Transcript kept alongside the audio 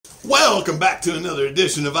Welcome back to another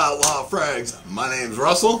edition of Outlaw Frags. My name's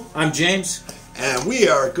Russell. I'm James. And we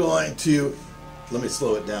are going to, let me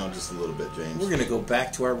slow it down just a little bit, James. We're going to go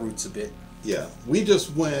back to our roots a bit. Yeah, we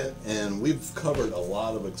just went and we've covered a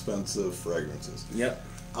lot of expensive fragrances. Yep.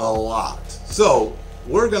 A lot. So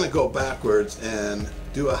we're going to go backwards and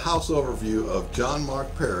do a house overview of John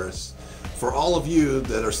Marc Paris. For all of you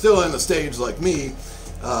that are still in the stage like me,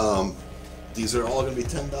 these are all going to be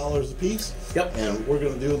 $10 a piece. Yep. And we're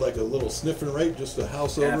going to do like a little sniff and rate, just a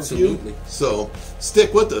house overview. Absolutely. So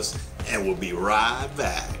stick with us and we'll be right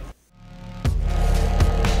back.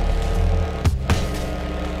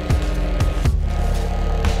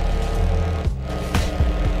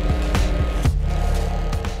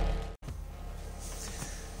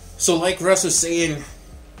 So like Russ was saying,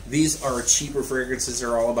 these are cheaper fragrances.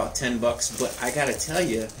 They're all about $10, but I got to tell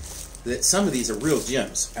you that some of these are real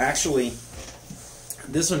gems. Actually,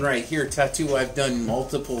 this one right here, Tattoo, I've done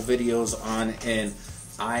multiple videos on, and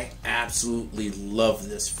I absolutely love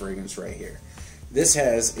this fragrance right here. This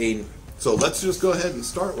has a... So let's just go ahead and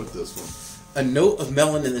start with this one. A note of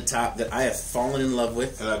melon in the top that I have fallen in love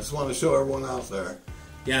with. And I just want to show everyone out there.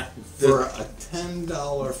 Yeah. For a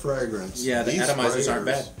 $10 fragrance. Yeah, the atomizers aren't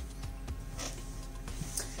bad.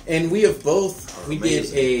 And we have both, we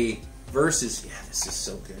did a versus, yeah, this is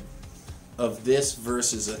so good, of this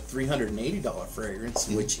versus a $380 fragrance,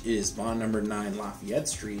 which is Bond number 9 Lafayette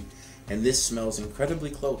Street, and this smells incredibly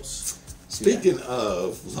close. Speaking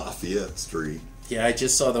of Lafayette Street. Yeah, I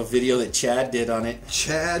just saw the video that Chad did on it.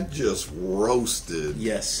 Chad just roasted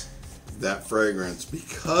that fragrance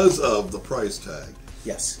because of the price tag.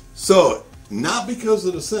 Yes. So, not because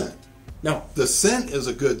of the scent. No. The scent is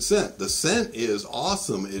a good scent. The scent is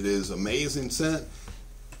awesome. It is amazing scent.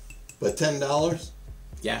 But $10?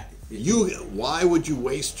 Yeah. Why would you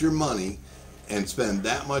waste your money and spend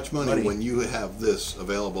that much money when you have this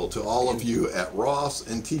available to all of you at Ross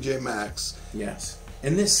and TJ Maxx? Yes.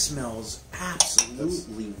 And this smells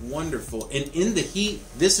absolutely wonderful. And in the heat,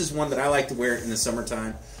 this is one that I like to wear in the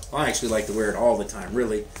summertime. Well, I actually like to wear it all the time,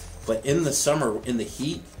 really. But in the summer, in the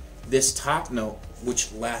heat, this top note,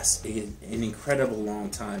 which lasts an incredible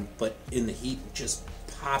long time, but in the heat just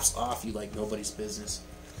pops off you like nobody's business.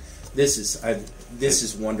 This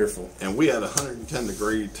is wonderful. And we had 110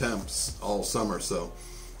 degree temps all summer, so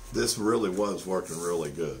this really was working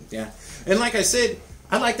really good. Yeah. And like I said,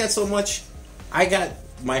 I like that so much. I got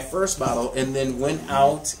my first bottle and then went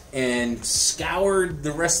out and scoured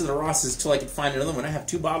the rest of the Rosses till I could find another one. I have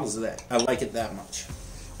 2 bottles of that. I like it that much.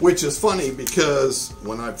 Which is funny because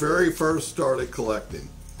when I very first started collecting,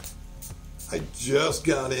 I just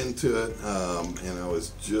got into it and I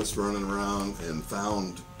was just running around and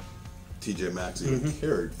found TJ Maxx even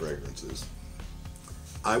carried fragrances.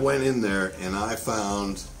 I went in there and I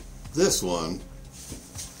found this one,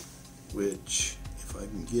 which, if I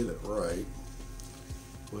can get it right,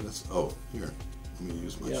 what is, oh, here, let me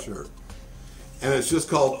use my shirt. And it's just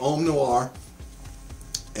called Homme Noir.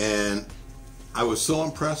 And I was so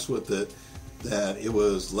impressed with it that it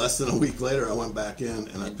was less than a week later I went back in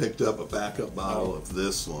and I picked up a backup bottle of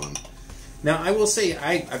this one. Now I will say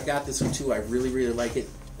I've got this one too. I really, really like it.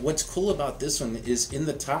 What's cool about this one is in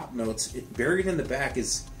the top notes, buried in the back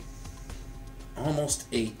is almost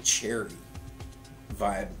a cherry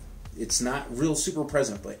vibe. It's not real super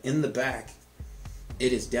present, but in the back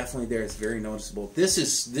it is definitely there. It's very noticeable. This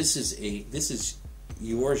is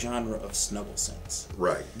your genre of snuggle scents.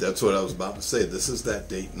 Right. That's what I was about to say. This is that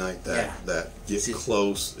date night, that get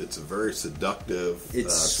close. It's a very seductive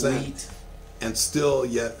scent. Sweet. And still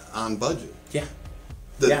yet on budget. Yeah.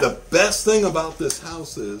 The best thing about this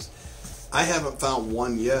house is I haven't found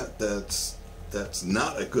one yet that's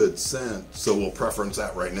not a good scent, so we'll preference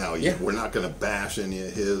that right now. Yeah. We're not going to bash any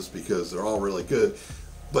of his because they're all really good.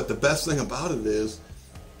 But the best thing about it is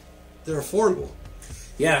they're affordable.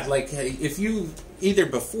 Yeah, like if you, either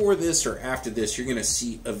before this or after this, you're going to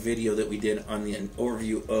see a video that we did on the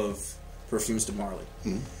overview of Perfumes de Marly.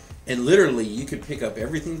 And literally, you could pick up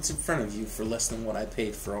everything that's in front of you for less than what I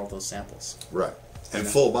paid for all those samples. Right. And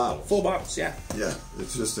full bottles. Full bottles, yeah. Yeah,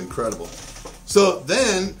 it's just incredible. So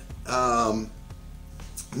then, the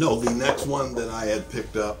next one that I had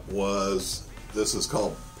picked up was, this is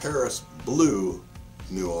called Paris Bleu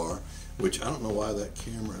Noir, which I don't know why that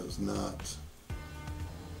camera is not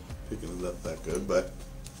picking it up that good, but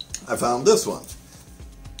I found this one.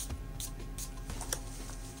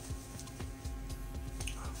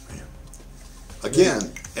 Oh, man.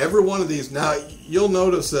 Again, every one of these, now you'll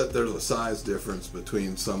notice that there's a size difference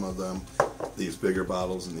between some of them, these bigger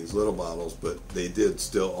bottles and these little bottles, but they did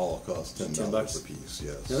still all cost $10 a piece,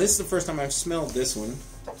 yes. Now this is the first time I've smelled this one.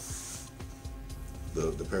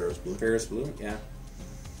 the Paris Bleu. Paris Bleu, yeah.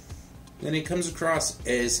 And it comes across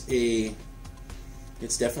as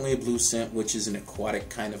it's definitely a blue scent, which is an aquatic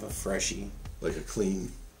kind of a freshie. Like a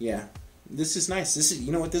clean. Yeah. This is nice. This is,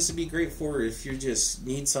 you know what this would be great for if you just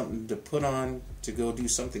need something to put on to go do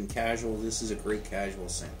something casual. This is a great casual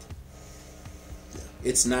scent.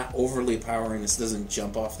 It's not overly powering. This doesn't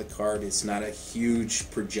jump off the cart. It's not a huge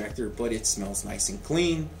projector, but it smells nice and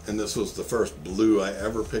clean. And this was the first blue I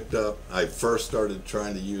ever picked up. I first started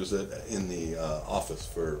trying to use it in the office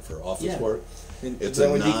for office work. And it's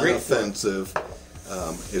a non-offensive.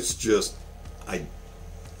 It's just I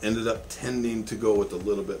ended up tending to go with a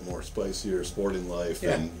little bit more spicier Sporting Life,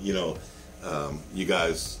 and you know, you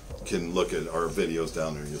guys can look at our videos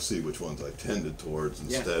down there and you'll see which ones I tended towards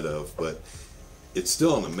instead of, but it's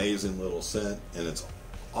still an amazing little scent, and it's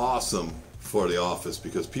awesome for the office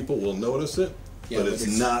because people will notice it, but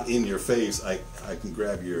it's not in your face. I can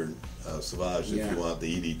grab your Sauvage if you want,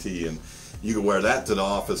 the EDT, and you can wear that to the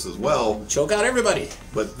office as well. Choke out everybody.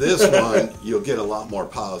 But this one, you'll get a lot more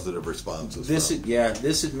positive responses.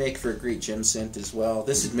 This would make for a great gym scent as well.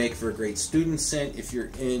 This would make for a great student scent if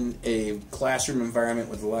you're in a classroom environment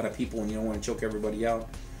with a lot of people and you don't want to choke everybody out.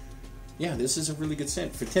 Yeah, this is a really good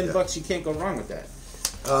scent. For $10, you can't go wrong with that.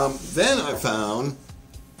 Then I found,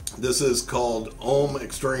 this is called Homme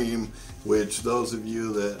Extreme, which those of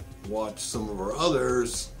you that watch some of our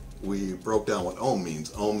others, we broke down what Homme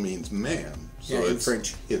means. Homme means man. So in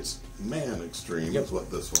French. It's man extreme is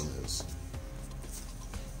what this one is.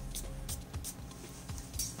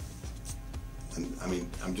 And I mean,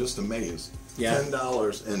 I'm just amazed.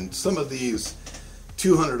 $10, and some of these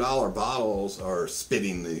 $200 bottles are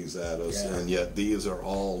spitting these at us, and yet these are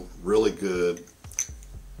all really good.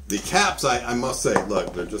 The caps, I must say,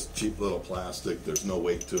 look, they're just cheap little plastic. There's no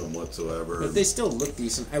weight to them whatsoever. But they still look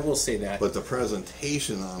decent. I will say that. But the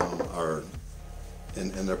presentation on them are,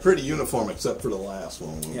 and they're pretty uniform except for the last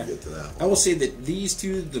one when we get to that one. I will say that these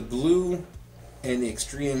two, the Blue and the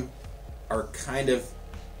Extreme, are kind of,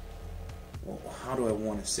 well, how do I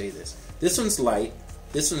want to say this? This one's light.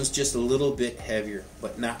 This one's just a little bit heavier,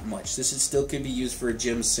 but not much. This is still could be used for a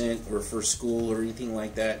gym scent or for school or anything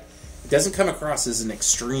like that. It doesn't come across as an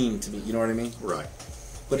extreme to me, you know what I mean? Right.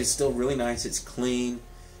 But it's still really nice. It's clean.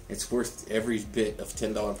 It's worth every bit of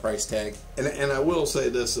 $10 price tag. And I will say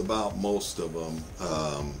this about most of them,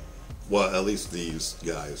 well, at least these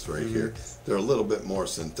guys right here, they're a little bit more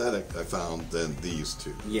synthetic, I found, than these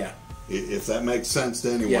two. Yeah. If that makes sense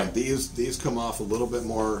to anyone, these come off a little bit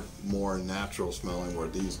more natural smelling, where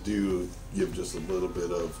these do give just a little bit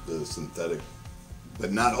of the synthetic,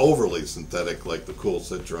 but not overly synthetic like the Cool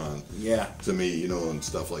Citron. To me, you know, and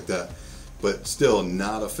stuff like that. But still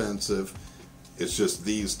not offensive. It's just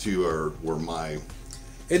these two were my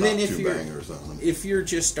top two bangers on them. If you're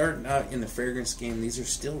just starting out in the fragrance game, these are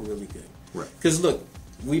still really good. Right. Because look,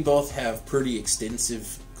 we both have pretty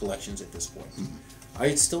extensive collections at this point.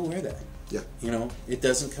 I'd still wear that. Yeah. You know, it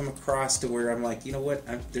doesn't come across to where I'm like, you know what,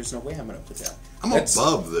 there's no way I'm going to put that. I'm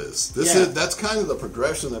above this. That's kind of the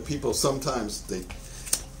progression that people sometimes,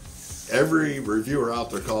 every reviewer out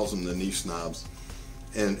there calls them the niche snobs.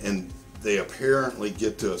 And they apparently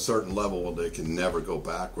get to a certain level where they can never go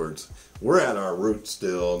backwards. We're at our roots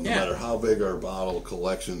still, no matter how big our bottle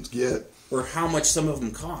collections get. Or how much some of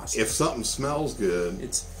them cost. If something smells good,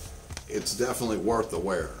 it's definitely worth the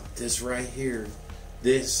wear. This right here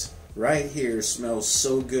smells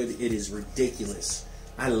so good, it is ridiculous.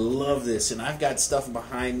 I love this, and I've got stuff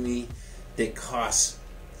behind me that costs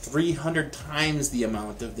 300 times the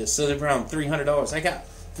amount of this. So they're around $300. I got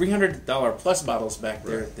 $300 plus bottles back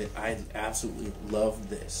there that I absolutely love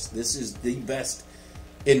this. This is the best,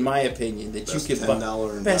 in my opinion, that best you could buy.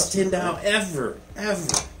 Best $10 ever.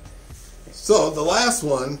 So the last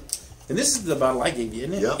one, and this is the bottle I gave you,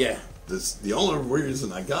 isn't it? Yep. Yeah. The only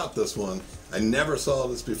reason I got this one, I never saw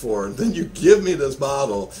this before, and then you give me this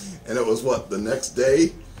bottle, and it was the next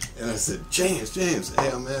day, and I said, James, hey,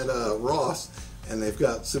 I'm at Ross, and they've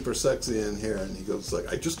got Super Sexy in here, and he goes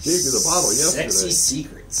I just gave you the bottle yesterday. Sexy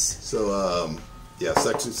Secrets. So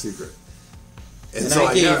Sexy Secret. And so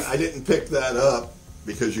I didn't pick that up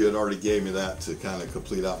because you had already gave me that to kind of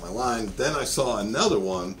complete out my line. Then I saw another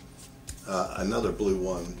one, another blue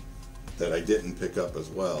one that I didn't pick up as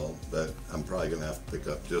well, that I'm probably going to have to pick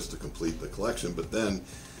up just to complete the collection. But then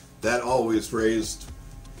that always raised,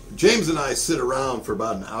 James and I sit around for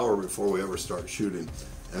about an hour before we ever start shooting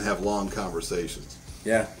and have long conversations.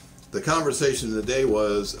 Yeah. The conversation of the day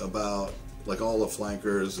was about all the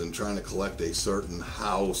flankers and trying to collect a certain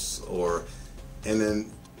house, and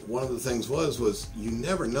then one of the things was you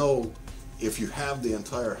never know if you have the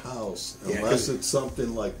entire house, Yeah, unless it's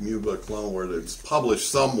something like Bleu Cologne where it's published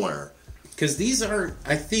somewhere. Because these are,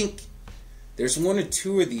 I think, there's 1 or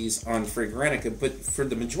 2 of these on Fragrantica, but for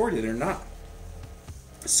the majority, they're not.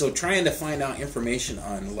 So trying to find out information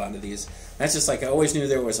on a lot of these, that's just like I always knew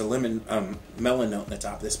there was a melon note in the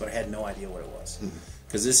top of this, but I had no idea what it was.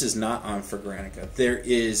 Because this is not on Fragrantica. There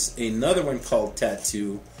is another one called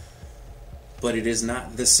Tattoo, but it is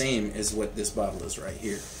not the same as what this bottle is right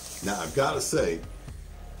here. Now, I've got to say,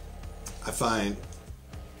 I find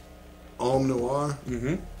Homme Noir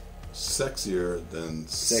sexier than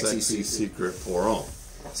Sexy Secret pour Homme.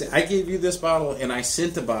 See, I gave you this bottle, and I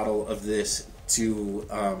sent a bottle of this to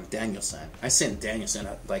Danielson. I sent Danielson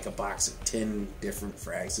like a box of 10 different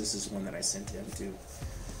frags. This is one that I sent him to.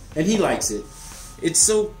 And he likes it. It's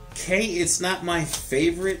okay. It's not my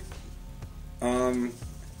favorite,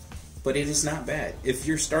 but it is not bad. If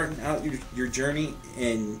you're starting out your journey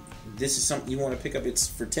and this is something you want to pick up, it's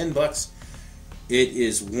for $10. It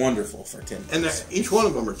is wonderful for $10. And each one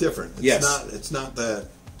of them are different. It's not that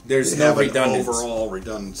there's no redundancy. Overall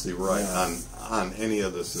redundancy on any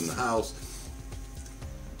of this in the house.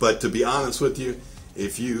 But to be honest with you,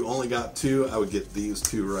 if you only got 2, I would get these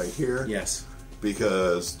 2 right here. Yes.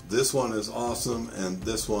 Because this one is awesome, and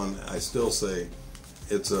this one, I still say,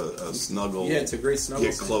 it's a snuggle. Yeah, it's a great snuggle.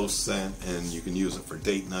 Get close scent, and you can use it for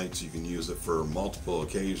date nights. You can use it for multiple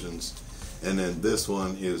occasions. And then this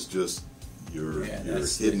one is just your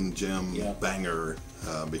hidden gem banger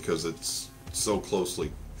because it's so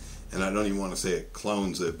closely. And I don't even want to say it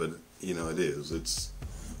clones it, but you know it is.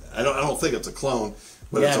 I don't think it's a clone.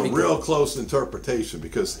 But it's a real close interpretation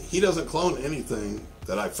because he doesn't clone anything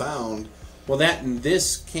that I found. Well,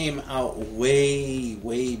 this came out way,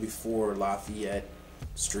 way before Lafayette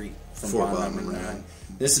Street from Bond Number 9.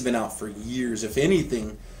 This has been out for years. If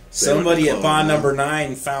anything, somebody at Bond Number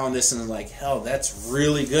 9 found this and was like, hell, that's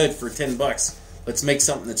really good for $10. Let's make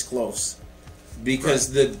something that's close.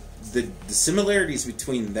 Because the similarities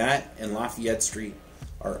between that and Lafayette Street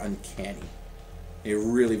are uncanny. They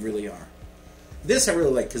really, really are. This I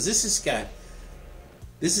really like because this has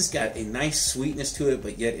got a nice sweetness to it,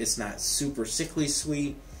 but yet it's not super sickly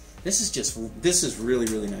sweet. This is really,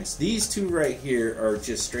 really nice. These 2 right here are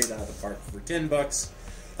just straight out of the park for $10.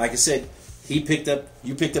 Like I said, you picked up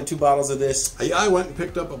 2 bottles of this. I went and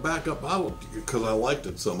picked up a backup bottle because I liked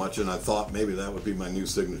it so much, and I thought maybe that would be my new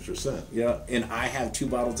signature scent. Yeah, and I have 2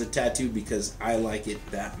 bottles of Tattoo because I like it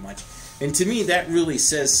that much. And to me, that really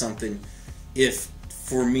says something.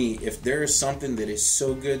 For me, if there is something that is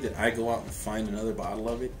so good that I go out and find another bottle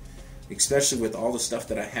of it, especially with all the stuff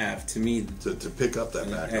that I have, to me... To pick up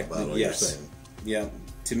that backup bottle, you're saying. Yeah,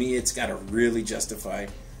 to me it's got to really justify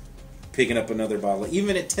picking up another bottle,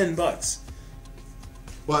 even at $10.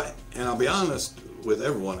 Well, and I'll be honest with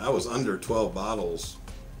everyone, I was under 12 bottles...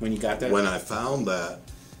 When you got that? When I found that,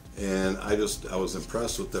 and I was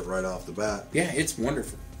impressed with it right off the bat. Yeah, it's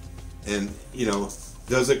wonderful. And,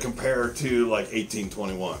 does it compare to like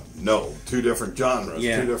 1821? No, 2 different genres,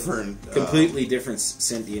 2 different, completely different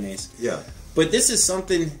scent DNAs. Yeah, but this is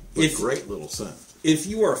something. Great little scent. If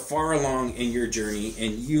you are far along in your journey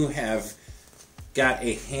and you have got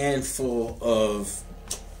a handful of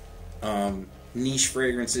niche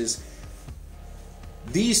fragrances,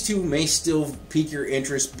 these 2 may still pique your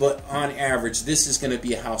interest, but on average, this is going to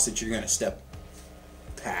be a house that you're going to step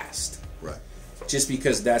past. Right. Just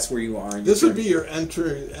because that's where you are. This would be your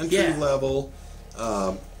entry level,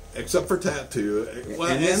 except for Tattoo. Well,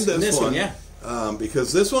 and this one,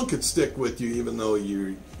 because this one could stick with you even though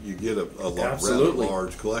you get a rather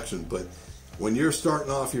large collection. But when you're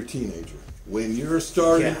starting off your teenager, when you're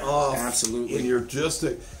starting off, and you're just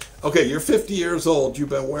you're 50 years old. You've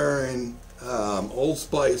been wearing Old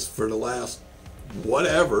Spice for the last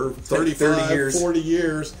 35, 40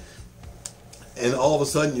 years. And all of a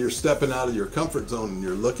sudden, you're stepping out of your comfort zone and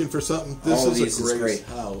you're looking for something. This is a great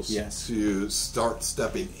house to start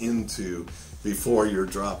stepping into before you're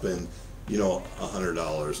dropping, $100,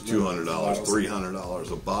 $200,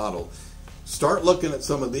 $300 a bottle. Start looking at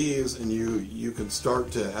some of these, and you can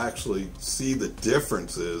start to actually see the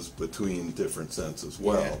differences between different scents as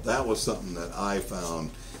well. Yeah. That was something that I found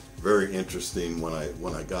very interesting when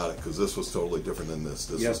I got it because this was totally different than this.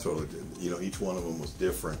 This was totally, each one of them was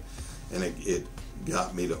different. And it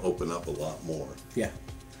got me to open up a lot more. Yeah.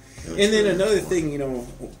 And then another thing,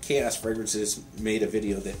 Chaos Fragrances made a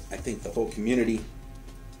video that I think the whole community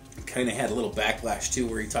kind of had a little backlash to,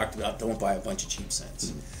 where he talked about don't buy a bunch of cheap scents.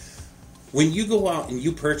 Mm-hmm. When you go out and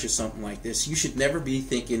you purchase something like this, you should never be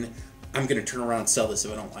thinking, I'm going to turn around and sell this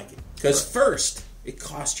if I don't like it. Because first, it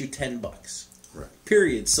cost you $10. Right.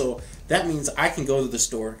 Period. So that means I can go to the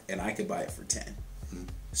store and I could buy it for 10. Mm-hmm.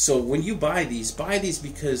 So when you buy these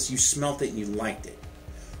because you smelt it and you liked it,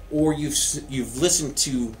 or you've listened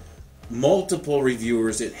to multiple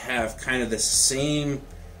reviewers that have kind of the same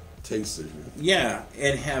taste as you. Yeah,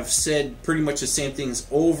 and have said pretty much the same things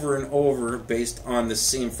over and over based on the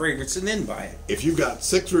same fragrance, and then buy it. If you've got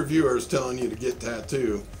 6 reviewers telling you to get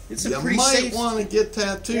tattoo, you might want to get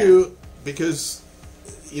tattoo because,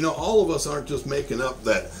 you know, all of us aren't just making up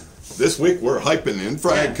that this week we're hyping in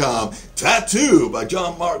fragcomm Tattoo by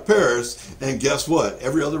Jean-Marc Paris, and guess what?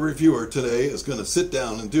 Every other reviewer today is going to sit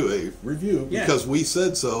down and do a review because we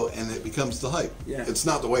said so, and it becomes the hype. Yeah. It's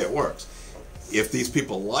not the way it works. If these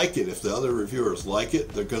people like it, if the other reviewers like it,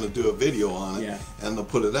 they're going to do a video on it and they'll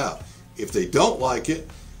put it out. If they don't like it,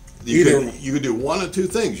 you could do one of two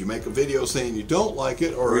things. You make a video saying you don't like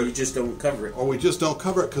it, or you just don't cover it. Or we just don't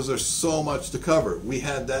cover it because there's so much to cover. We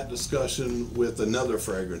had that discussion with another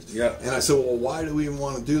fragrance. Yeah. And I said, well, why do we even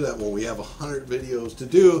want to do that when we have 100 videos to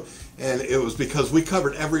do? And it was because we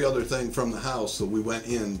covered every other thing from the house, so we went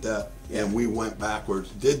in depth and we went backwards,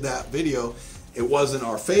 did that video. It wasn't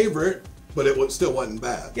our favorite, but it still wasn't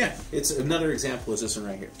bad. Yeah, it's another example is this one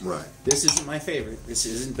right here. Right. This isn't my favorite. This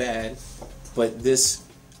isn't bad, but this,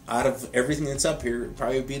 out of everything that's up here, would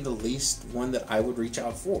probably be the least one that I would reach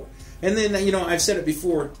out for. And then, you know, I've said it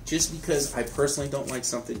before, just because I personally don't like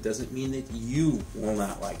something doesn't mean that you will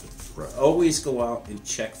not like it. Right. Always go out and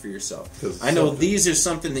check for yourself. I know these are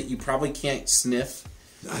something that you probably can't sniff.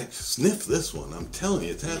 I sniff this one. I'm telling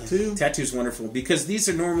you, tattoo. Yeah, tattoo's wonderful because these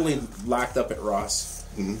are normally locked up at Ross.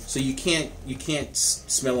 Mm-hmm. So you can't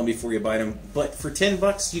smell them before you buy them. But for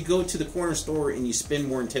 $10, you go to the corner store and you spend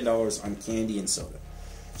more than $10 on candy and soda.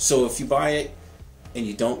 So if you buy it and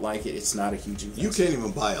you don't like it, it's not a huge investment. You can't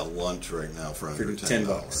even buy a lunch right now for under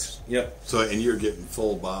 $10. Yep. So and you're getting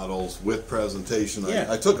full bottles with presentation. Yeah.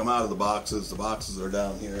 I took them out of the boxes. The boxes are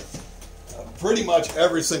down here. Pretty much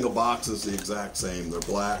every single box is the exact same. They're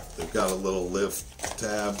black. They've got a little lift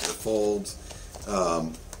tab that folds.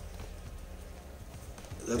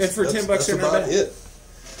 And for $10, they're not bad. It.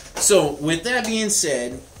 So, with that being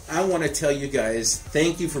said, I want to tell you guys,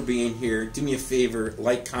 thank you for being here. Do me a favor,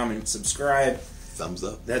 like, comment, subscribe. Thumbs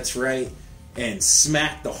up. That's right. And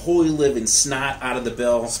smack the holy living snot out of the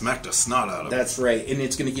bell. Smack the snot out of it. That's right. And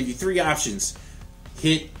it's going to give you 3 options.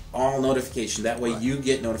 Hit all notification. That way you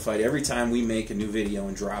get notified every time we make a new video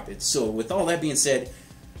and drop it. So, with all that being said,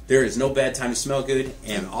 there is no bad time to smell good.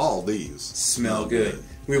 And all these smell good.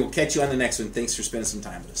 We will catch you on the next one. Thanks for spending some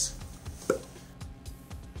time with us.